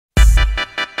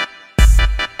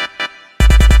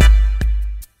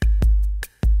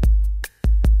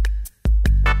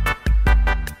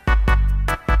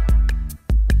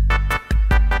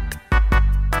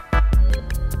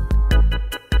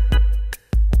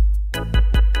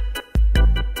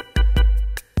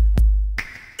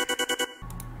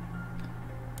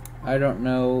I don't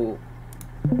know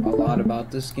a lot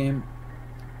about this game.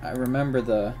 I remember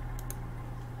like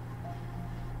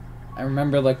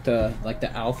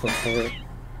the alpha for it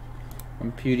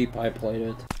when PewDiePie played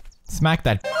it. Smack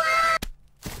that.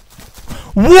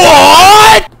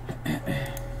 What?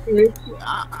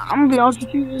 I'm gonna be honest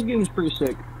with you, this game's pretty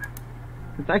sick.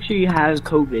 It actually has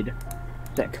COVID.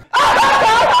 Sick.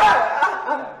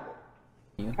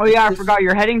 Oh yeah, I forgot,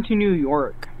 you're heading to New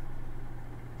York.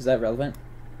 Is that relevant?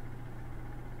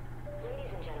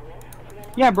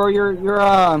 Yeah, bro, you're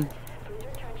I'm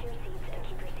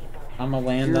gonna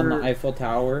land on the Eiffel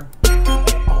Tower.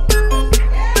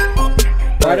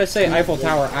 Why'd I say Eiffel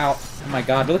Tower out? Oh my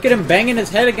god, look at him banging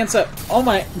his head against a... Oh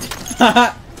my...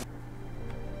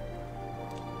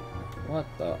 What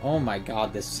the... Oh my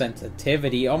god, this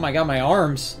sensitivity. Oh my god, my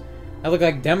arms. I look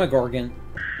like Demogorgon.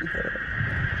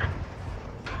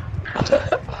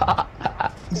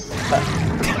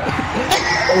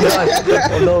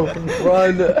 Oh no,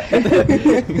 run! Oh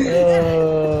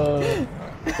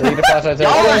my god!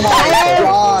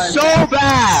 So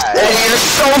bad! Hey, you're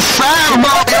so fat,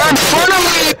 bro! You're in front of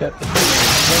me!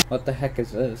 What the heck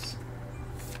is this?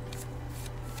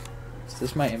 Is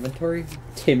this my inventory?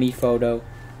 Timmy photo.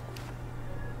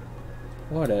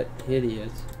 What a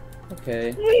idiot.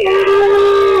 Okay.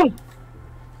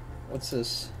 What's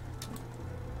this?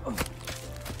 What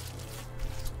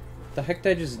the heck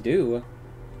did I just do?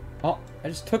 Oh, I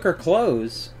just took her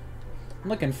clothes. I'm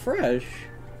looking fresh.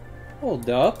 Hold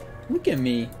up. Look at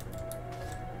me.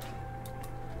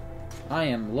 I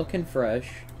am looking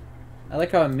fresh. I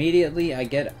like how immediately I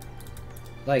get,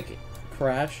 like,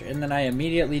 crash, and then I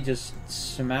immediately just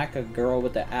smack a girl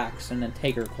with the axe and then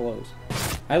take her clothes.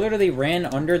 I literally ran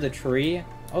under the tree.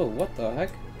 Oh, what the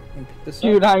heck? Let me pick this up.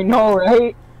 Dude, I know,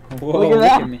 right? Whoa, look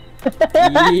at me.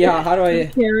 Yeah, how do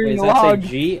I... Wait, does that say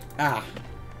G? Ah.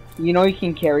 You know you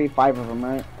can carry 5 of them,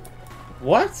 right?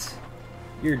 What?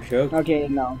 You're joking. Okay,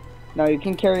 no. No, you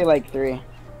can carry like 3.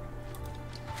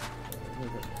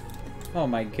 Oh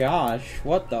my gosh,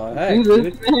 what the heck, dude?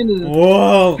 Dude? This man is...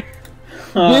 Whoa!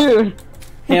 Dude!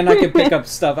 And I can pick up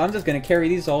stuff. I'm just gonna carry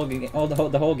these the whole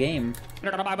game.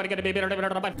 Dude.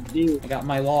 I got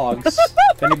my logs.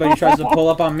 If anybody tries to pull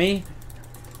up on me,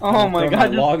 Oh my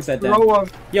god, my logs at them.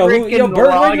 Yo, Bert,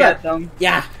 where you at? Them.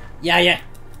 Yeah!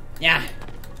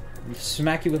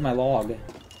 Smack you with my log.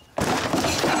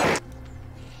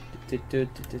 At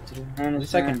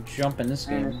least I can jump in this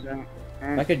game.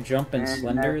 If I could jump in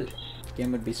Slender, this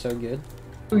game would be so good.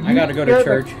 I gotta go to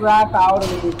church. Crap out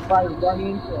of me by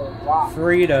running into a rock.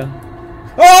 Frida.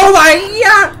 Oh my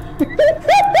yeah!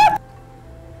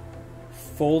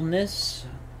 Fullness,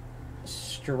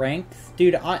 strength,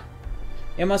 dude.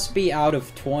 It must be out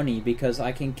of 20 because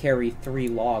I can carry 3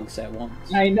 logs at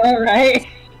once. I know, right?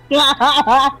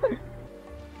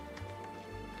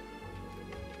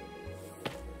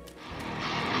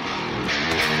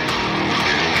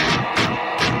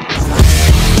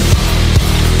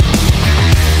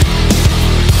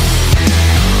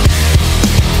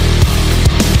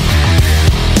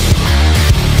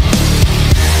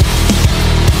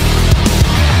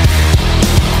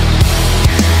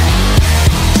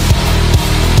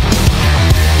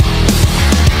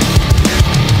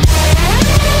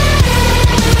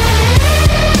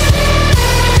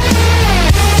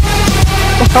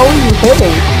 How are you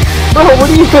hitting? Bro, what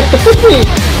are you hitting?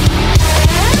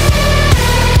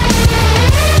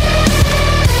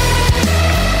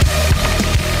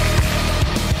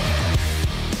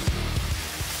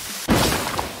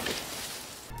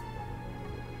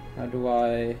 How do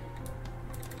I...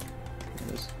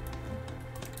 This?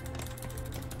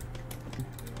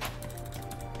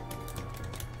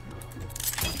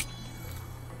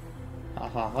 Ha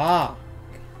ha ha!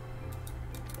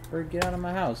 Bird, get out of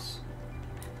my house.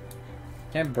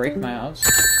 Can't break my house.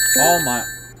 Oh my...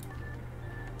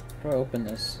 How do I open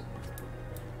this?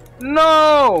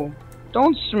 No!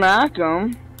 Don't smack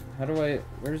him. How do I...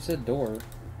 Where's the door?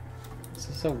 Is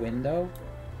this a window?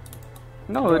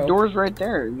 No, the door's right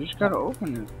there. You just gotta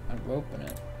open it. I'll open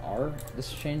it. R?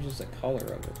 This changes the color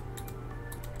of it.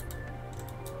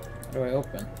 How do I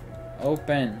open?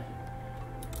 Open!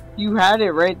 You had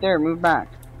it right there. Move back.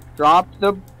 Drop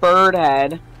the bird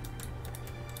head.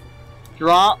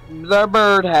 Drop the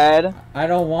bird head. I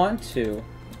don't want to.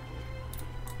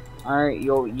 Alright,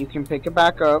 you can pick it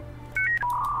back up.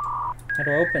 How do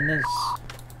I open this?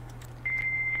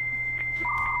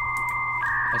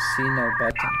 I see no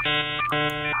button.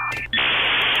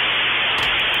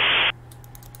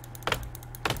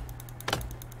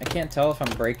 I can't tell if I'm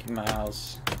breaking my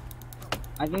house.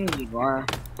 I think you are.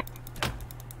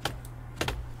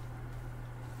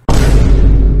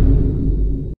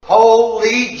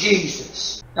 Holy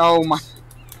Jesus. Oh my.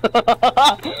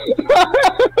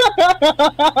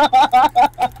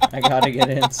 I gotta get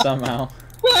in somehow.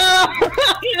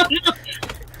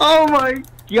 Oh my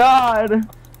god.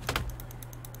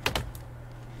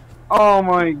 Oh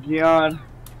my god.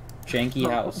 Janky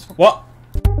house. What?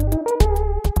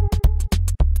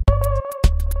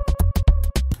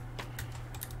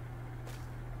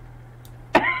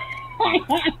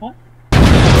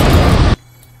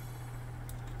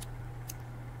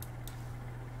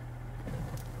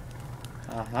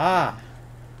 Aha!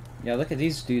 Yeah, look at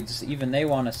these dudes. Even they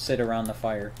want to sit around the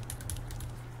fire.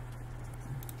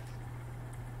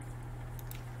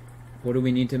 What do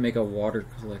we need to make a water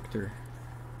collector?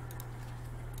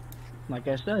 Like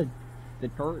I said, the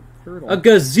turtle. A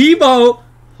gazebo!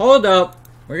 Hold up!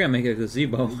 We're gonna make a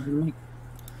gazebo.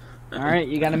 Alright,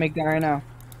 you gotta make that right now.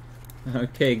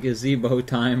 Okay, gazebo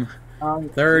time.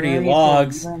 30 you're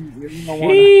logs. you're in the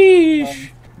Sheesh!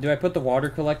 Do I put the water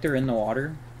collector in the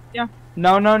water? Yeah.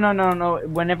 No.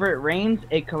 Whenever it rains,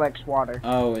 it collects water.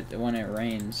 Oh, when it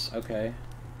rains. Okay.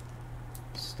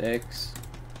 Sticks.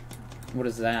 What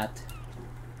is that?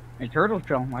 A turtle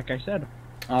shell, like I said.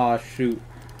 Oh shoot.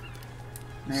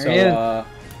 There So, he is.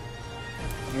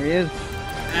 There he is.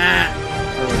 Ah!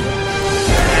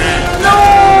 No!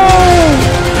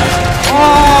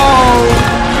 Oh!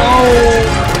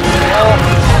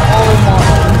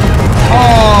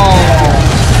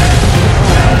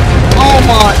 Oh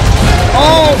my!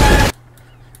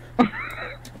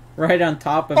 Right on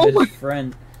top of Oh my- his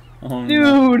friend. Oh,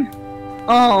 no. Dude!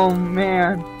 Oh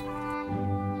man!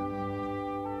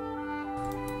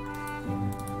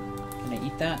 Can I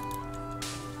eat that?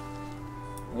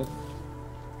 Whoop.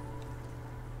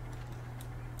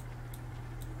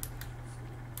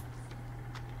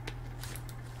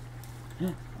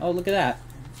 Oh, look at that.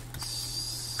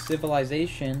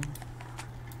 Civilization.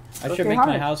 I should Okay, make hi.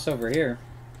 my house over here.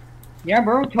 Yeah,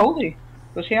 bro, totally.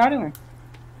 Go say hi to him.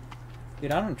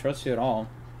 Dude, I don't trust you at all.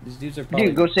 These dudes are probably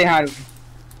Dude, go say hi to him.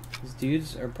 these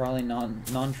dudes are probably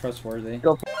non-trustworthy.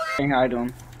 Go say hi to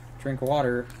him. Drink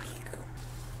water.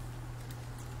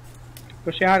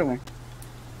 Go say hi to him.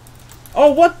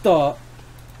 Oh, what the?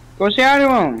 Go say hi to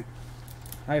him.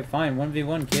 Alright, fine.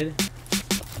 1v1, kid.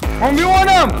 1v1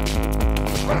 him!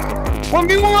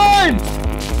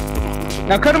 1v1!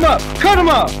 Now cut him up! Cut him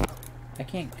up! I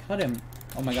can't cut him.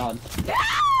 Oh my god.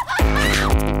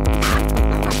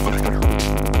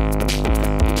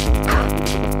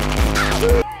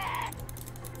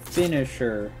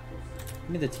 Finisher. Give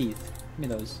me the teeth. Give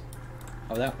me those.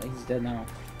 Oh, he's dead now.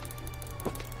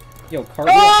 Yo, cardio.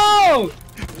 Oh!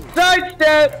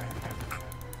 Sidestep!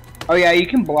 Oh yeah, you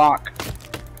can block.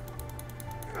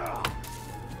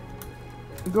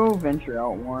 Go venture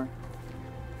out more.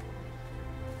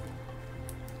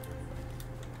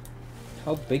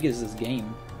 How big is this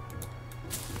game?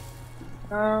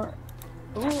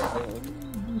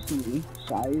 Decently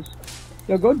size.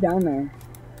 Yo, go down there.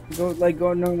 No,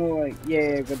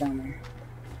 yeah, go down there.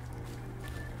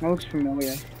 That looks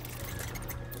familiar.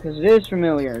 Because it is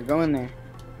familiar. Go in there.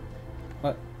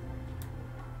 What?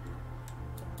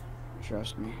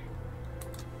 Trust me.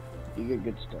 You get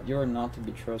good stuff. You're not to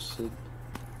be trusted.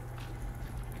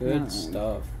 Good No.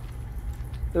 stuff.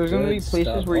 There's gonna be Good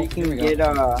places stuff. where Oh, you here can we go.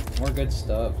 get, More good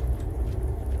stuff.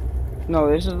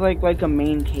 no, this is like a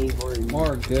main cave where you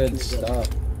More good can stuff.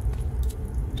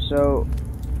 So,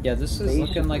 Yeah, this is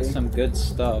looking like Basically. some good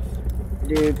stuff.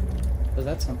 dude, Is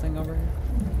that something over here?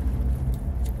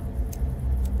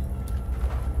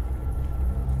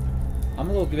 I'm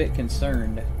a little bit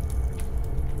concerned.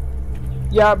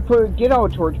 yeah, get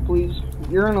out a torch, please.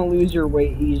 You're gonna lose your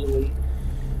weight easily.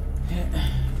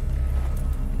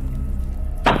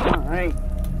 Alright.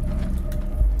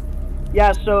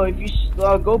 Yeah, so if you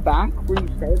go back where you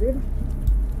started,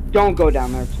 don't go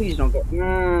down there. Please don't go.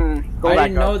 Go I back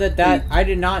didn't know up, that. I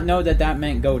did not know that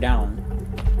meant go down.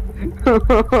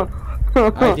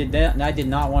 I did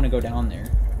not want to go down there.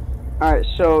 Alright,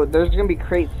 so there's gonna be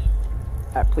crates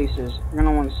at places. You're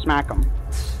gonna want to smack them.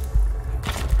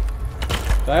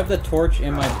 Do I have the torch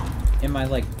in my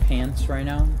like pants right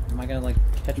now? Am I gonna like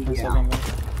catch myself Yeah. on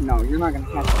fire? No, you're not gonna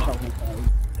catch yourself on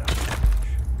fire.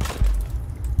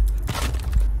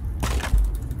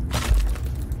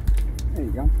 There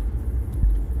you go.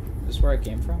 Is this where I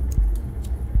came from?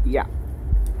 Yeah.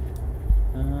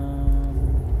 I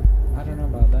don't know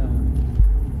about that.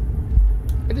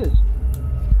 It is.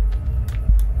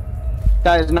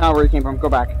 That is not where you came from. Go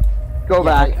back. Go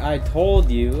back. I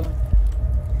told you,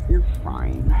 You're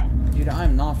fine. dude.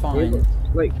 I'm not fine.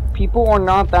 Like, people are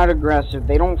not that aggressive.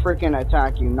 They don't freaking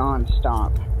attack you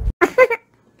non-stop.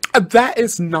 That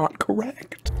is not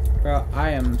correct. Bro, I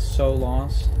am so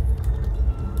lost.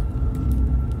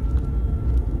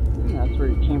 That's where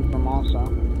it came from also.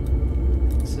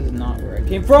 This is not where I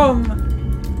came from!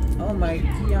 Oh my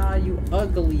god, you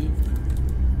ugly.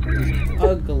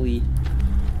 Ugly.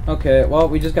 Okay, well,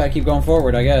 we just gotta keep going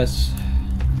forward, I guess.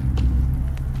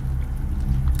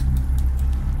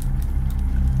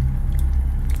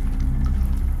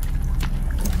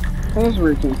 That's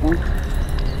where it came from.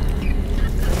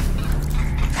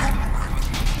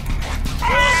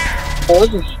 Oh,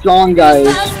 those are strong guys.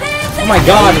 Oh my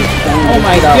god! Oh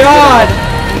my god!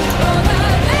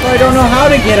 I don't know how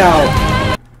to get out!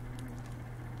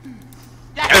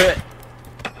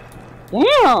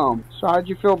 Damn! So how'd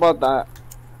you feel about that?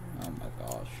 Oh my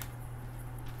gosh.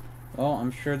 Well,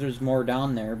 I'm sure there's more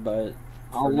down there, but...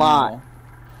 A lot.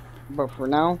 But for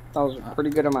now, that was a pretty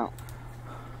good amount.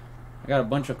 I got a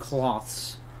bunch of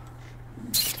cloths.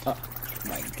 Oh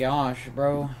my gosh,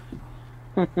 bro.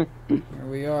 Here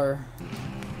we are.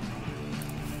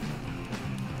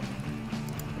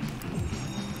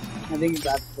 I think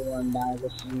that's the one that I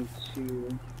listened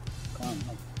to.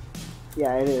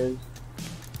 Yeah, it is.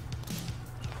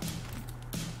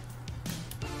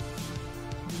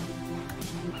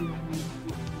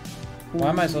 Why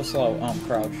am I so slow? Oh, I'm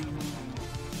crouched.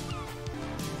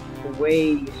 Way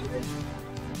easier.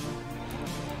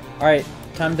 Alright,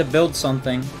 time to build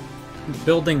something.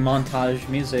 Building montage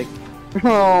music.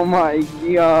 Oh my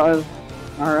god.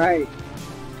 Alright.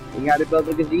 We gotta build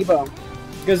a gazebo.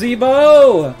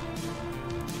 Gazebo!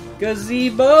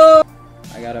 Gazebo!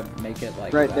 I gotta make it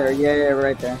like right that. there, yeah,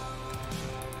 right there.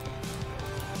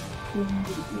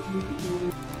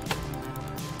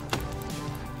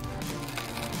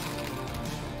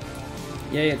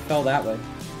 Yay, it fell that way.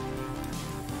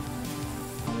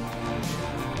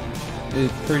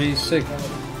 It's pretty sick.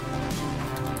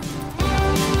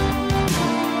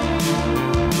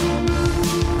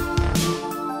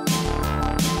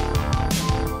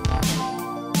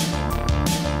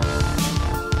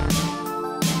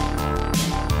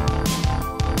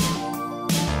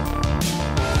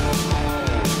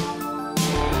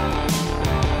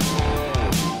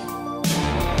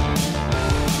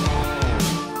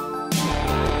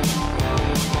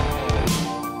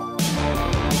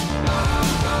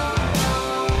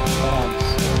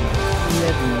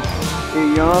 Dude,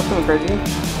 you know something crazy?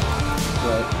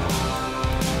 What?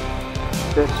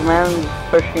 This man's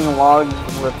pushing logs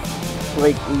with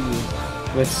like ease.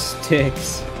 With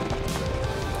sticks.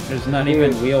 There's not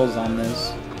even wheels on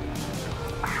this.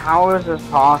 How is this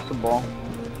possible?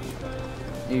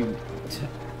 You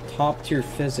top tier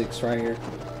physics right here.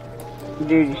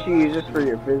 Dude, you should use this for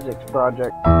your physics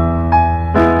project.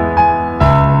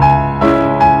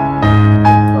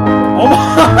 Oh my!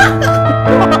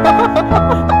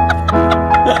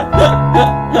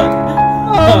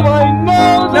 Oh my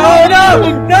no!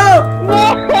 No!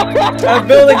 I'm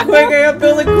building quick! I gotta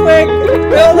build it quick!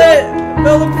 Build it!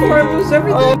 Build it before I lose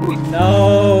everything!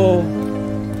 No!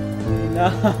 No!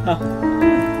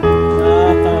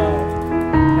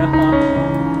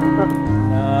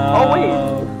 No! Oh wait,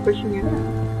 it's pushing you down.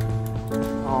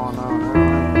 Oh no, no.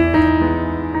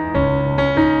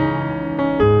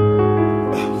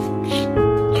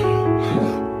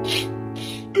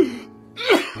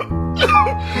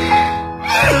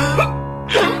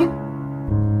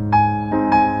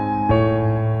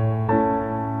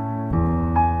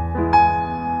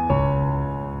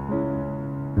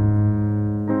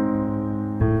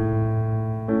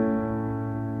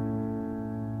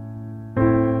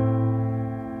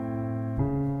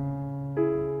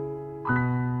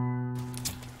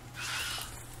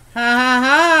 Ha ha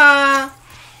ha!